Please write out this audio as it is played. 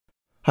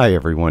Hi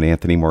everyone,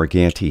 Anthony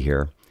Morganti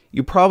here.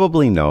 You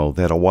probably know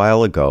that a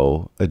while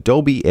ago,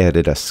 Adobe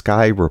added a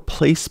sky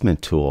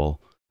replacement tool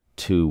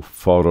to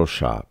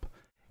Photoshop.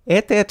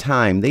 At that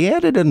time, they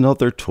added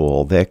another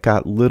tool that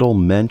got little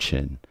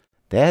mention.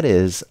 That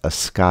is a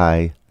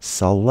sky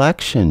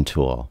selection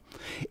tool.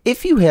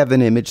 If you have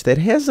an image that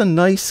has a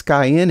nice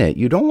sky in it,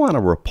 you don't want to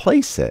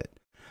replace it,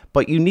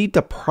 but you need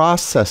to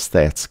process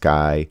that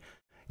sky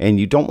and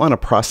you don't want to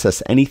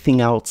process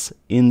anything else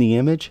in the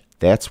image.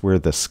 That's where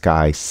the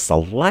sky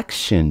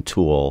selection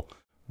tool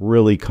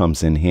really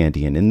comes in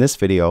handy. And in this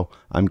video,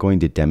 I'm going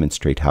to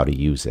demonstrate how to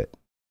use it.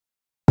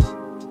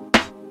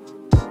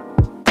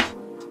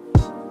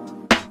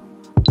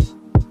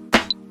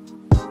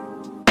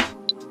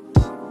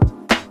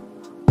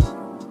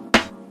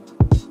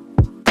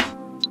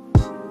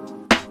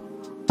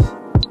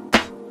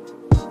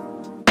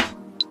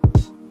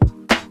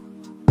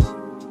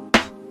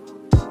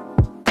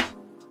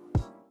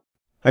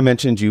 I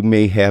mentioned you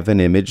may have an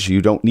image. You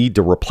don't need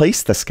to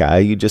replace the sky.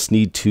 You just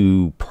need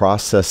to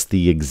process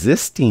the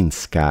existing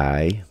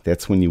sky.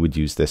 That's when you would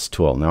use this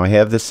tool. Now I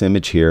have this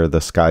image here. The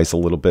sky's a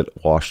little bit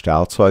washed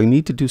out, so I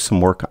need to do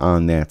some work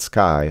on that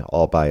sky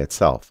all by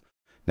itself.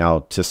 Now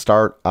to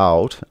start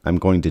out, I'm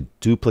going to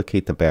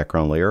duplicate the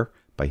background layer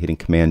by hitting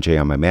Command J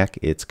on my Mac.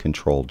 It's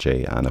Control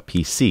J on a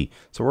PC.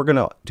 So we're going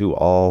to do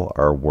all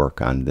our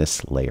work on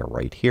this layer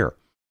right here.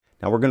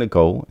 Now we're going to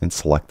go and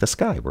select the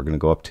sky. We're going to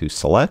go up to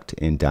Select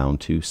and down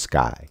to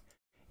Sky.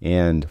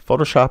 And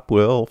Photoshop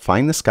will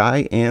find the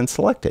sky and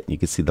select it. You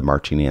can see the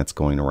marching ants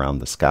going around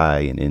the sky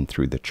and in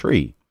through the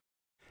tree.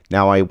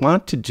 Now I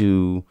want to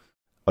do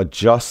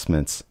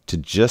adjustments to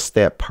just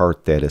that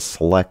part that is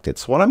selected.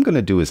 So what I'm going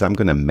to do is I'm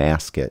going to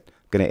mask it.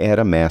 I'm going to add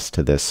a mask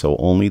to this so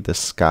only the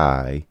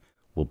sky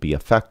will be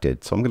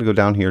affected. So I'm going to go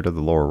down here to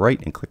the lower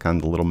right and click on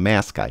the little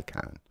mask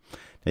icon.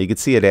 Now you can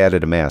see it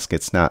added a mask.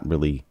 It's not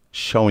really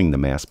showing the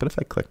mask, but if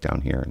I click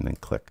down here and then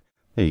click,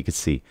 there you can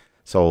see.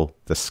 So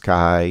the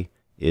sky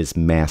is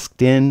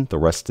masked in, the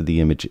rest of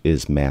the image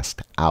is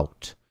masked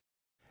out.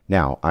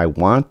 Now I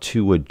want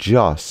to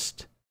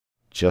adjust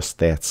just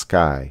that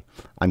sky.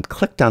 I'm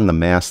clicked on the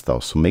mask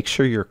though, so make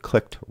sure you're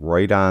clicked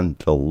right on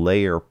the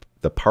layer,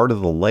 the part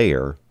of the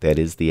layer that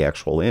is the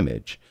actual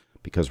image,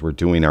 because we're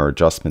doing our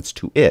adjustments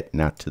to it,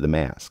 not to the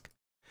mask.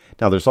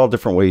 Now there's all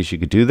different ways you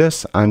could do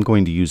this. I'm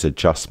going to use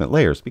adjustment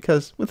layers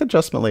because with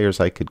adjustment layers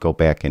I could go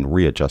back and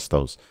readjust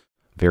those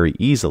very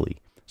easily.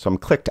 So I'm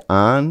clicked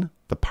on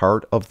the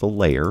part of the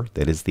layer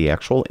that is the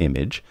actual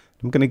image.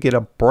 I'm going to get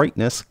a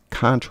brightness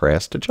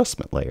contrast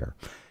adjustment layer.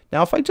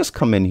 Now if I just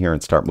come in here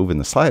and start moving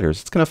the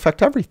sliders, it's going to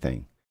affect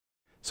everything.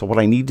 So what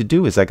I need to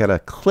do is I got to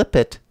clip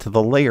it to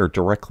the layer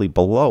directly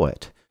below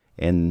it.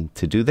 And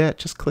to do that,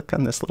 just click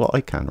on this little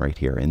icon right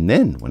here. And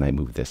then when I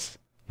move this,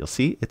 you'll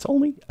see it's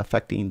only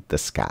affecting the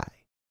sky.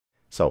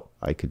 So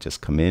I could just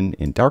come in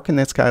and darken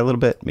that sky a little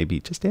bit, maybe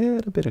just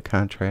add a bit of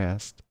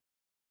contrast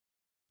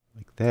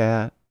like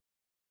that.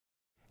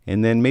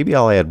 And then maybe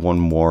I'll add one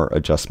more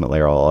adjustment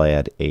layer. I'll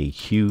add a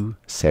hue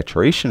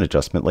saturation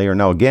adjustment layer.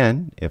 Now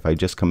again, if I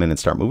just come in and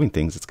start moving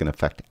things, it's going to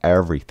affect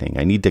everything.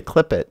 I need to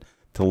clip it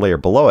to the layer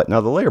below it.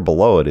 Now the layer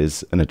below it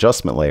is an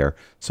adjustment layer.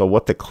 So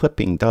what the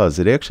clipping does,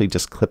 it actually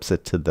just clips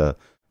it to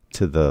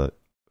the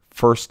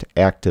first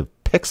active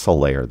pixel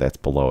layer that's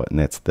below it, and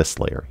that's this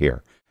layer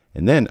here.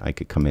 And then I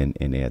could come in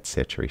and add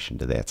saturation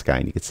to that sky,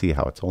 and you can see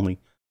how it's only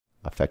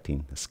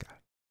affecting the sky.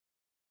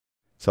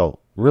 So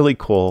really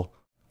cool.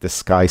 The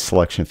sky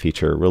selection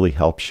feature really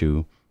helps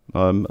you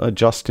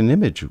adjust an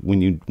image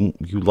when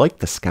you like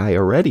the sky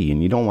already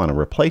and you don't want to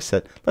replace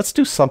it. Let's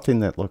do something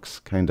that looks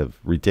kind of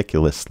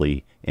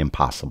ridiculously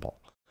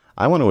impossible.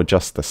 I want to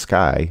adjust the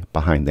sky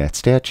behind that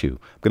statue.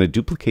 I'm going to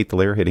duplicate the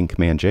layer hitting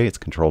Command J. It's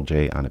Control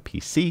J on a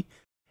PC.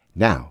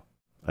 Now,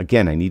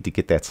 again, I need to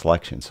get that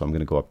selection. So I'm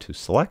going to go up to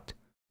Select,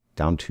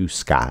 down to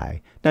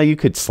Sky. Now you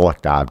could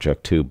select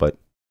Object too, but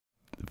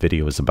the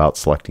video is about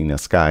selecting the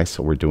sky,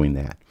 so we're doing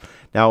that.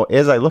 Now,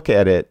 as I look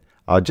at it,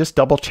 just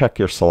double check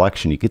your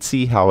selection. You can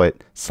see how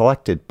it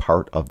selected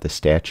part of the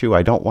statue.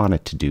 I don't want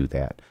it to do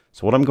that.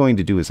 So what I'm going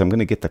to do is I'm going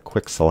to get the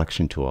quick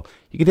selection tool.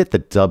 You can hit the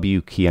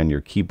W key on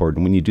your keyboard,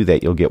 and when you do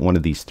that, you'll get one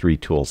of these three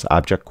tools,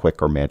 Object,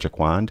 Quick, or Magic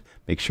Wand.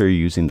 Make sure you're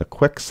using the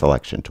quick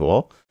selection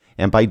tool.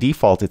 And by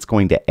default, it's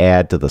going to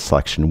add to the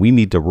selection. We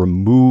need to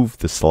remove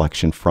the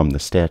selection from the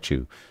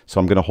statue. So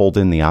I'm going to hold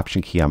in the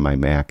Option key on my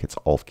Mac, it's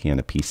Alt key on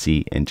a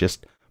PC, and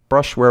just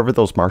brush wherever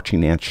those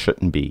marching ants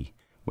shouldn't be,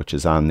 which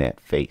is on that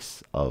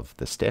face of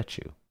the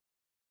statue.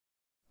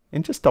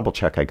 And just double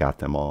check I got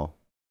them all.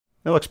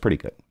 It looks pretty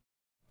good.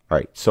 All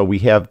right, so we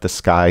have the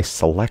sky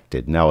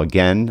selected. Now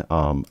again,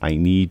 I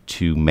need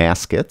to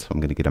mask it. So I'm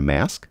going to get a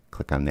mask,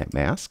 click on that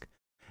mask.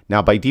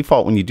 Now by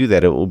default, when you do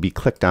that, it will be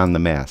clicked on the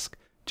mask.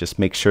 Just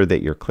make sure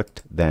that you're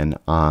clicked then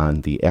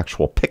on the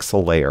actual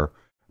pixel layer,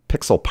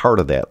 pixel part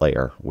of that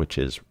layer, which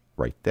is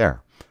right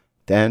there.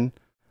 Then,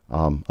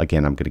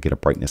 again, I'm going to get a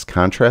brightness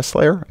contrast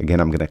layer.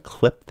 Again, I'm going to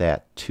clip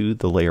that to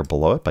the layer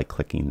below it by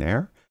clicking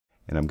there.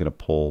 And I'm going to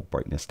pull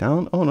brightness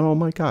down. Oh no,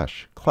 my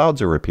gosh,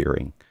 clouds are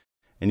appearing.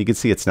 And you can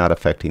see it's not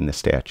affecting the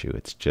statue.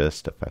 It's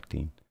just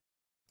affecting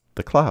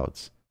the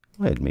clouds.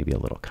 I'll add maybe a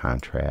little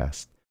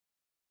contrast.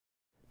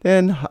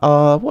 Then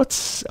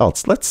what's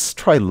else? Let's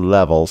try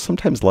levels.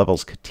 Sometimes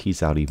levels could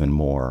tease out even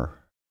more.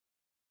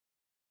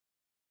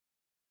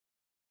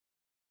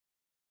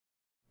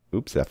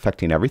 Oops,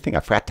 affecting everything.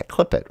 I forgot to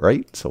clip it,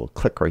 right? So we'll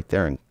click right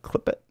there and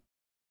clip it.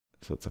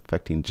 So it's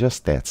affecting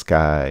just that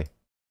sky.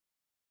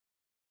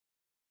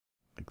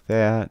 Like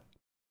that.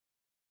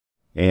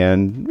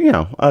 And, you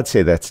know, I'd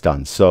say that's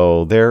done.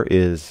 So there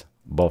is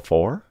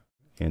before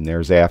and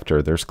there's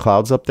after. There's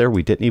clouds up there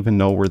we didn't even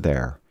know were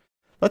there.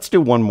 Let's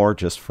do one more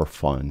just for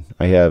fun.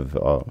 I have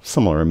a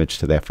similar image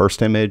to that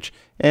first image.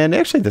 And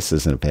actually, this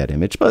isn't a bad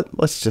image, but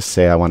let's just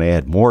say I want to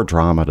add more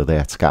drama to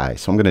that sky.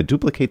 So I'm going to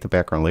duplicate the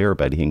background layer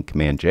by hitting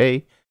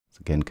Command-J. So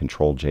again,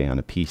 Control-J on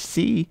a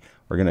PC.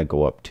 We're going to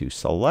go up to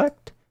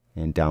Select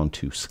and down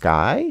to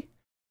Sky.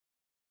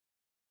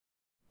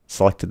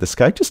 Selected the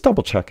sky. Just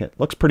double check it.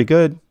 Looks pretty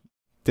good.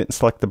 Didn't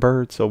select the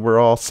bird, so we're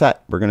all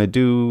set. We're going to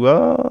do,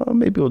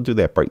 maybe we'll do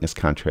that brightness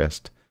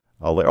contrast.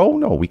 Oh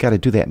no, we got to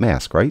do that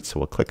mask, right? So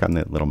we'll click on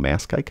that little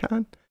mask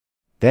icon.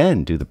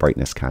 Then do the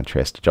brightness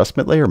contrast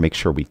adjustment layer. Make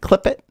sure we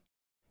clip it.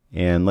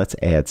 And let's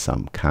add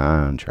some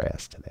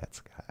contrast to that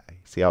sky.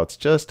 See how it's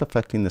just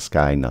affecting the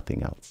sky,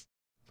 nothing else.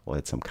 We'll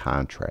add some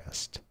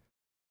contrast.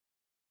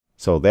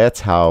 So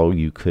that's how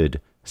you could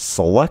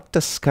select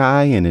a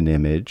sky in an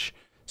image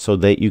so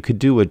that you could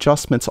do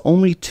adjustments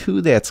only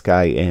to that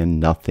sky and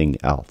nothing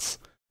else.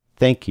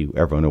 Thank you,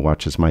 everyone who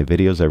watches my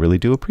videos. I really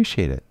do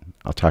appreciate it.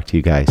 I'll talk to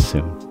you guys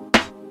soon.